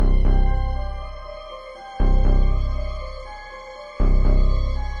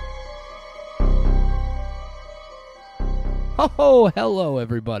Oh, hello,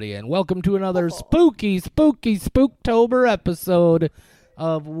 everybody, and welcome to another spooky Spooktober episode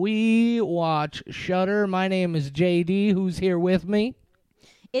of We Watch Shudder. My name is JD. Who's here with me?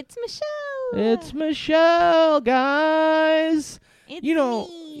 It's Michelle. It's Michelle, guys. It's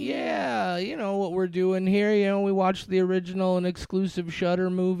me. Yeah, you know what we're doing here. We watch the original and exclusive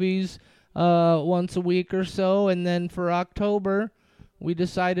Shudder movies once a week or so, and then for October, we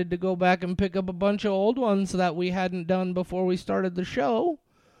decided to go back and pick up a bunch of old ones that we hadn't done before we started the show.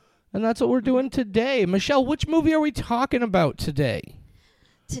 And that's what we're doing today. Michelle, which movie are we talking about today?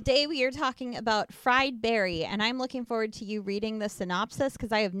 Today we are talking about Fried Berry, and I'm looking forward to you reading the synopsis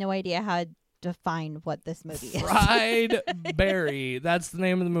because I have no idea how to define what this movie is. Fried Berry. That's the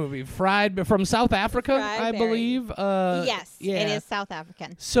name of the movie. Fried from South Africa, I believe. Yes, yeah. It is South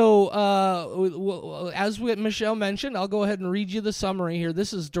African. So, as Michelle mentioned, I'll go ahead and read you the summary here.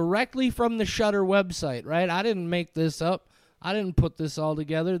 This is directly from the Shudder website, right? I didn't make this up. I didn't put this all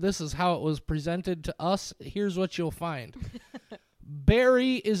together. This is how it was presented to us. Here's what you'll find.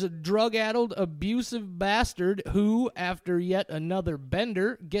 Barry is a drug-addled, abusive bastard who, after yet another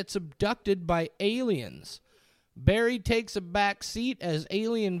bender, gets abducted by aliens. Barry takes a back seat as an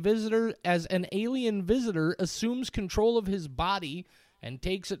alien visitor assumes control of his body and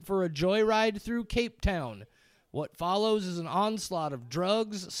takes it for a joyride through Capetown. What follows is an onslaught of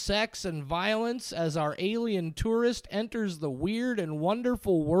drugs, sex, and violence as our alien tourist enters the weird and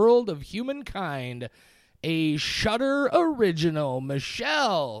wonderful world of humankind. A Shudder original.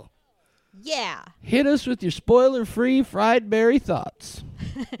 Michelle. Yeah. Hit us with your spoiler-free Fried Berry thoughts.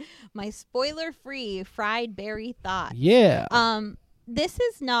 My spoiler-free Fried Berry thoughts. Yeah. This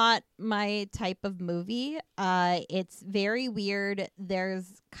is not my type of movie. It's very weird.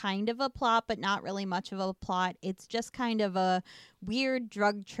 There's kind of a plot, but not really much of a plot. It's just kind of a weird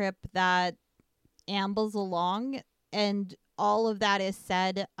drug trip that ambles along, and all of that is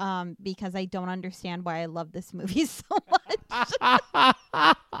said because I don't understand why I love this movie so much.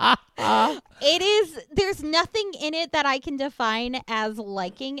 There's nothing in it that I can define as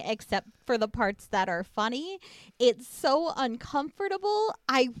liking except for the parts that are funny. It's so uncomfortable.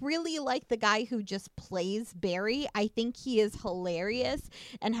 I really like the guy who just plays Barry. I think he is hilarious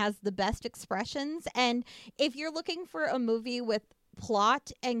and has the best expressions. And if you're looking for a movie with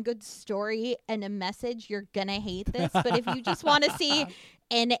plot and good story and a message, you're gonna hate this. But if you just want to see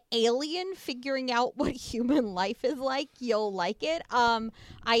an alien figuring out what human life is like, you'll like it. I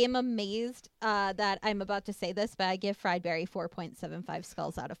am amazed that I'm about to say this, but I give Fried Berry 4.75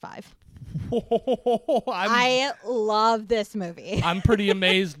 skulls out of 5. I love this movie. I'm pretty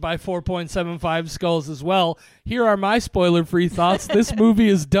amazed by 4.75 skulls as well. Here are my spoiler-free thoughts. This movie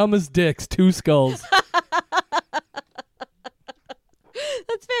is dumb as dicks. 2 skulls.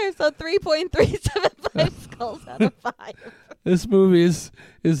 That's fair. So 3.375 skulls out of 5. This movie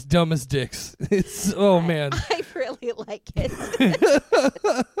is dumb as dicks. It's man. I really like it.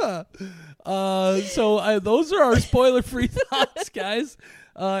 So those are our spoiler-free thoughts, guys.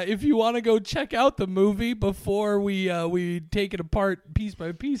 If you want to go check out the movie before we take it apart piece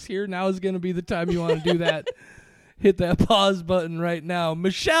by piece here, now is going to be the time you want to do that. Hit that pause button right now.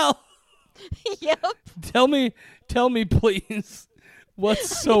 Michelle. Yep. Tell me, please.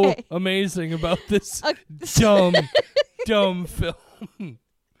 What's so amazing about this dumb film?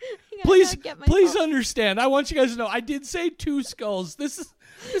 Please understand. I want you guys to know I did say 2 skulls. This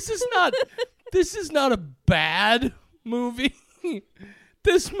is not a bad movie.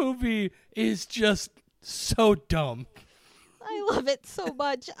 This movie is just so dumb. I love it so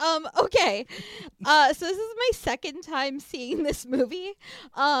much. Okay. So this is my second time seeing this movie.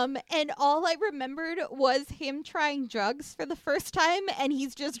 And all I remembered was him trying drugs for the first time, and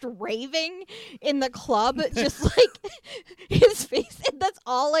he's just raving in the club, just like his face. And that's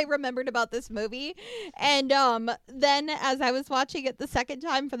all I remembered about this movie. And then as I was watching it the second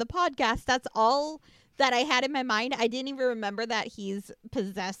time for the podcast, that's all that I had in my mind. I didn't even remember that he's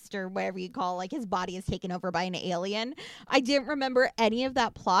possessed or whatever you call, like his body is taken over by an alien. I didn't remember any of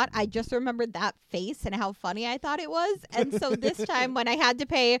that plot. I just remembered that face and how funny I thought it was. And so this time when I had to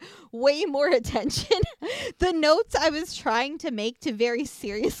pay way more attention, the notes I was trying to make to very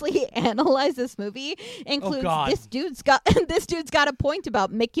seriously analyze this movie includes this dude's got a point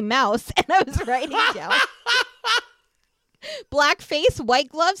about Mickey Mouse, and I was writing down black face, white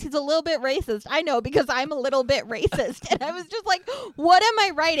gloves. He's a little bit racist. I know, because I'm a little bit racist. And I was just like, what am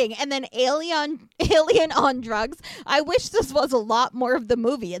I writing? And then alien on drugs. I wish this was a lot more of the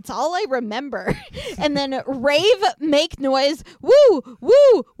movie. It's all I remember. And then rave, make noise, woo,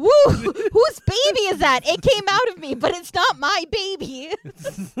 woo, woo. Whose baby is that? It came out of me, but it's not my baby.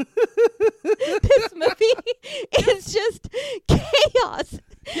 This movie is just chaos.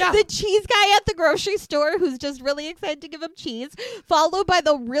 Yeah. The cheese guy at the grocery store who's just really excited to give him cheese, followed by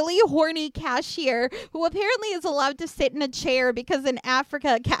the really horny cashier who apparently is allowed to sit in a chair, because in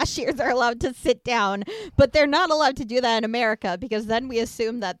Africa, cashiers are allowed to sit down, but they're not allowed to do that in America, because then we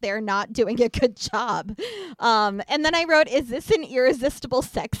assume that they're not doing a good job. And then I wrote, is this an irresistible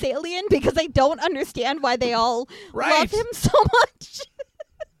sex alien? Because I don't understand why they all love him so much.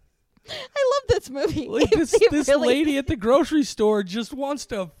 I love this movie. Like this really lady at the grocery store just wants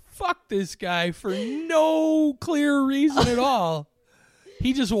to fuck this guy for no clear reason at all.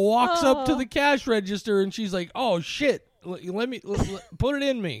 He just walks up to the cash register and she's like, "Oh shit, let me put it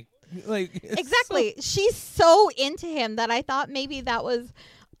in me." Like exactly. She's so into him that I thought maybe that was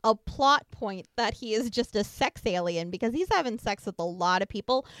a plot point, that he is just a sex alien, because he's having sex with a lot of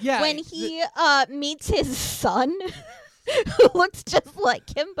people. Yeah, when he meets his son. Who looks just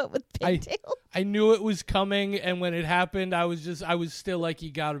like him, but with pigtails. I knew it was coming, and when it happened, I was still like,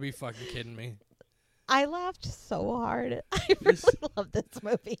 you gotta be fucking kidding me. I laughed so hard. I really love this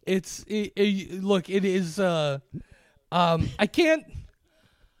movie. Look, it is, I can't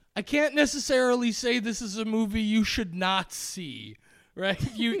necessarily say this is a movie you should not see, right?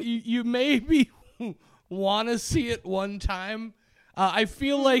 You maybe want to see it one time. I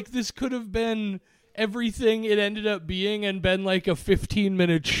feel like this could have been everything it ended up being and been like a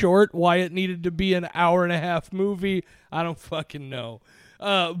 15-minute short. Why it needed to be an hour-and-a-half movie, I don't fucking know.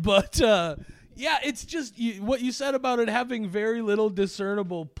 But yeah, it's just what you said about it having very little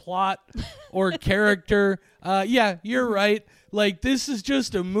discernible plot or character. Yeah, you're right. Like, this is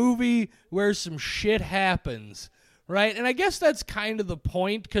just a movie where some shit happens, right? And I guess that's kind of the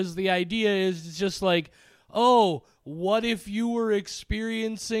point, because the idea is just like, oh, what if you were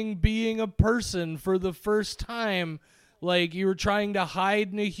experiencing being a person for the first time? Like, you were trying to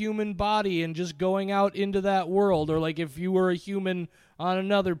hide in a human body and just going out into that world. Or like if you were a human on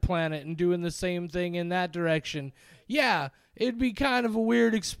another planet and doing the same thing in that direction. Yeah, it'd be kind of a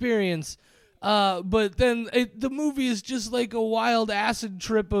weird experience. But then the movie is just like a wild acid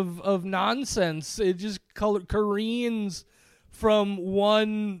trip of nonsense. It just careens from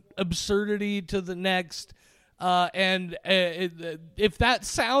one absurdity to the next. And if that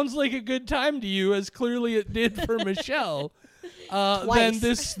sounds like a good time to you, as clearly it did for Michelle, then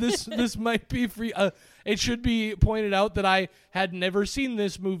this might be free. It should be pointed out that I had never seen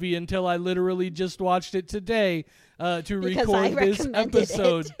this movie until I literally just watched it today to record this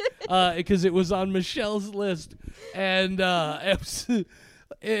episode, because it was on Michelle's list, and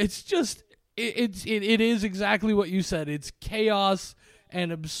it's just it is exactly what you said. It's chaos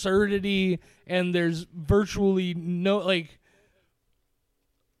and absurdity, and there's virtually no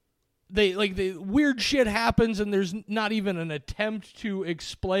the weird shit happens, and there's not even an attempt to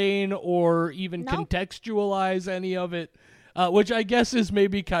explain or even contextualize any of it, which I guess is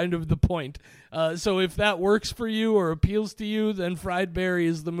maybe kind of the point. So if that works for you or appeals to you, then Fried Berry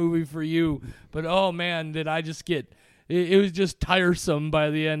is the movie for you. But oh man, did I just get... It was just tiresome by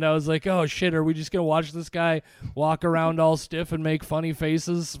the end. I was like, oh shit, are we just going to watch this guy walk around all stiff and make funny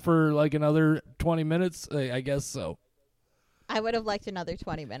faces for like another 20 minutes? I guess so. I would have liked another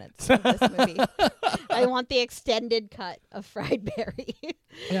 20 minutes of this movie. I want the extended cut of Fried Berry.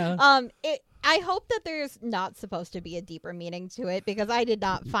 Yeah. I hope that there's not supposed to be a deeper meaning to it, because I did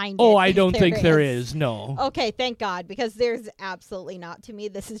not find it. Oh, I don't think there is, no. Okay, thank God, because there's absolutely not to me.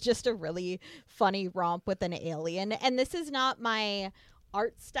 This is just a really funny romp with an alien, and this is not my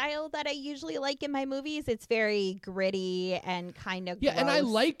art style that I usually like in my movies. It's very gritty and kind of and I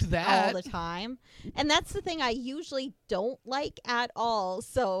liked that all the time. And that's the thing I usually don't like at all.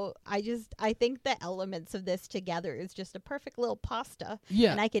 So I think the elements of this together is just a perfect little pasta.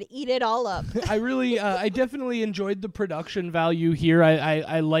 Yeah. And I could eat it all up. I definitely enjoyed the production value here.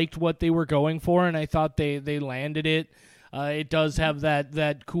 I liked what they were going for, and I thought they landed it. It does have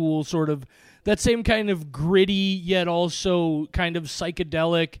that cool sort of, that same kind of gritty yet also kind of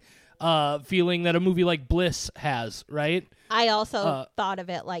psychedelic feeling that a movie like Bliss has, right? I also thought of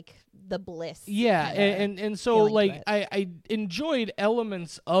it like the Bliss. Yeah, and so like I enjoyed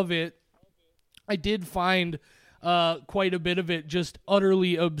elements of it. I did find quite a bit of it just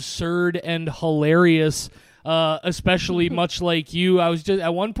utterly absurd and hilarious. especially much like you. I was just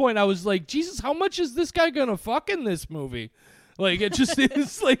at one point I was like, Jesus, how much is this guy gonna fuck in this movie? Like it just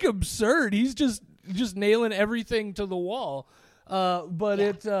is like absurd. He's just nailing everything to the wall. But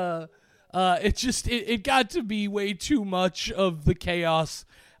it got to be way too much of the chaos.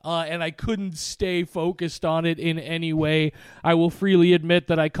 And I couldn't stay focused on it in any way. I will freely admit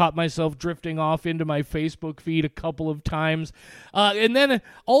that I caught myself drifting off into my Facebook feed a couple of times. And then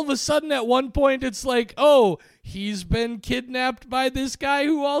all of a sudden at one point it's like, oh, he's been kidnapped by this guy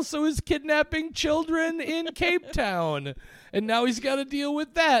who also is kidnapping children in Capetown. And now he's got to deal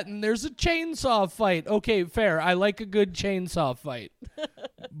with that. And there's a chainsaw fight. Okay, fair. I like a good chainsaw fight.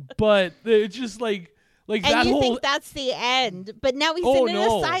 But it's just like... and that you think that's the end, but now he's in an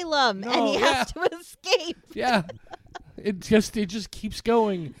asylum and he has to escape. Yeah, it just keeps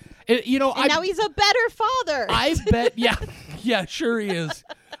going. Now he's a better father. I bet. Yeah, sure he is.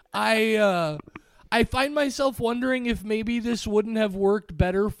 I find myself wondering if maybe this wouldn't have worked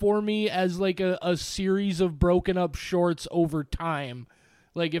better for me as like a series of broken up shorts over time.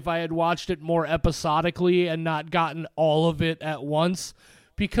 Like if I had watched it more episodically and not gotten all of it at once,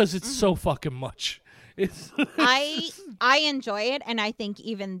 because it's so fucking much. I enjoy it, and I think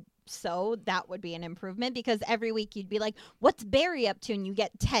even so that would be an improvement, because every week you'd be like, what's Barry up to? And you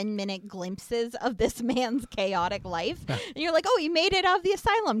get 10-minute glimpses of this man's chaotic life. And you're like, oh, he made it out of the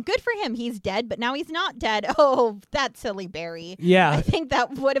asylum. Good for him. He's dead, but now he's not dead. Oh, that silly Barry. Yeah. I think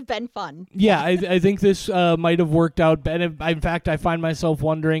that would have been fun. Yeah, I think this might have worked out better. In fact, I find myself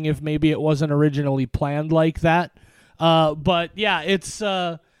wondering if maybe it wasn't originally planned like that. But yeah, it's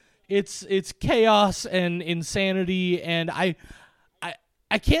chaos and insanity, and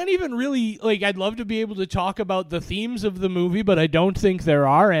I can't even really, like, I'd love to be able to talk about the themes of the movie, but I don't think there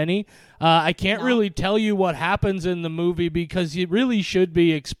are any. I can't really tell you what happens in the movie because it really should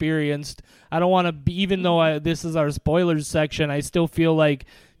be experienced. I don't want to be, even though this is our spoilers section, I still feel like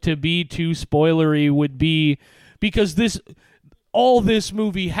to be too spoilery would be, because all this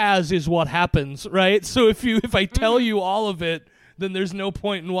movie has is what happens, right? So if I tell you all of it, then there's no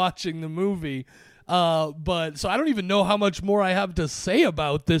point in watching the movie. But so I don't even know how much more I have to say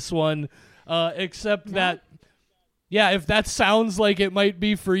about this one, except that, yeah, if that sounds like it might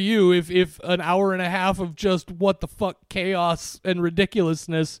be for you, if an hour and a half of just what the fuck chaos and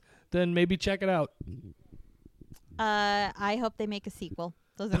ridiculousness, then maybe check it out. I hope they make a sequel.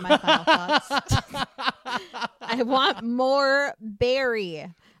 Those are my final thoughts. I want more Barry.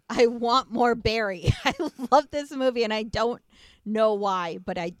 I love this movie, and I don't know why,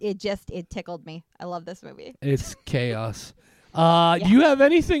 but it tickled me. I love this movie. It's chaos. Do you have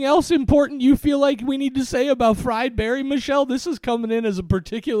anything else important you feel like we need to say about Fried Barry, Michelle? This is coming in as a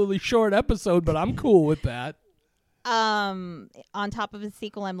particularly short episode, but I'm cool with that. On top of a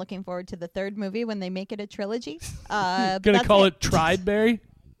sequel, I'm looking forward to the third movie when they make it a trilogy. Gonna call it Tried Barry?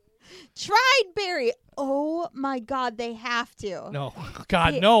 Tried Barry. Oh my God, they have to. No,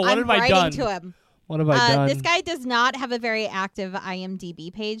 God, no. What have I done? To him. What have I done? This guy does not have a very active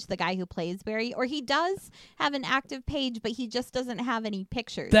IMDb page, the guy who plays Barry, or he does have an active page, but he just doesn't have any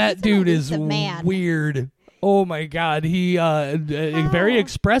pictures. That dude is weird. Oh my God, he very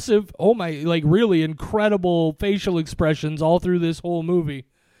expressive. Oh my, like really incredible facial expressions all through this whole movie.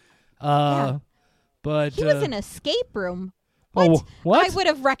 But he was in Escape Room. What? Oh, what? I would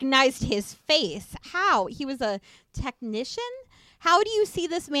have recognized his face. How? He was a technician? How do you see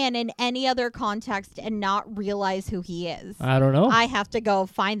this man in any other context and not realize who he is? I don't know. I have to go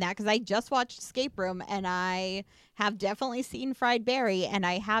find that because I just watched Escape Room and I have definitely seen Fried Barry and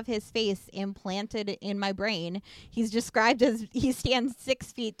I have his face implanted in my brain. He's described as he stands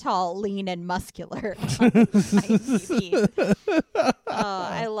 6 feet tall, lean, and muscular.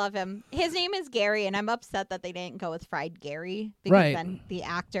 I love him. His name is Gary, and I'm upset that they didn't go with Fried Gary because then the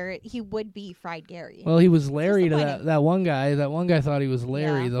actor, he would be Fried Gary. Well, he was Larry to that one guy. That one guy thought he was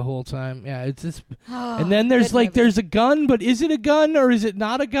Larry the whole time. Yeah, it's just. And then there's there's a gun, but is it a gun or is it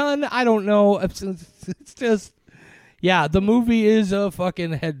not a gun? I don't know. It's just. Yeah, the movie is a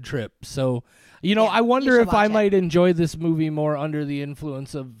fucking head trip. So, I wonder if I might enjoy this movie more under the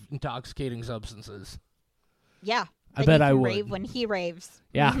influence of intoxicating substances. Yeah. I bet I would. Rave when he raves.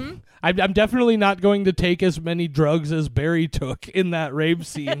 Yeah. Mm-hmm. I'm definitely not going to take as many drugs as Barry took in that rave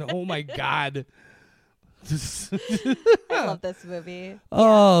scene. Oh, my God. I love this movie.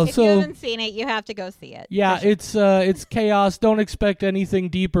 Oh, if you haven't seen it, you have to go see it. Yeah, it's chaos. Don't expect anything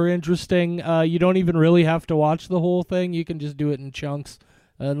deep or interesting. You don't even really have to watch the whole thing. You can just do it in chunks.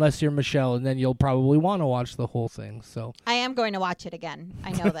 unless you're Michelle, and then you'll probably want to watch the whole thing. So I am going to watch it again.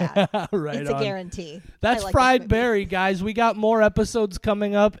 I know that. right it's on. a guarantee. That's Fried Berry, guys. We got more episodes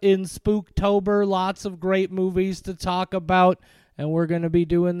coming up in Spooktober. Lots of great movies to talk about, and we're going to be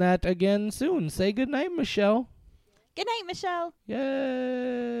doing that again soon. Say goodnight, Michelle. Good night, Michelle.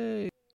 Yay.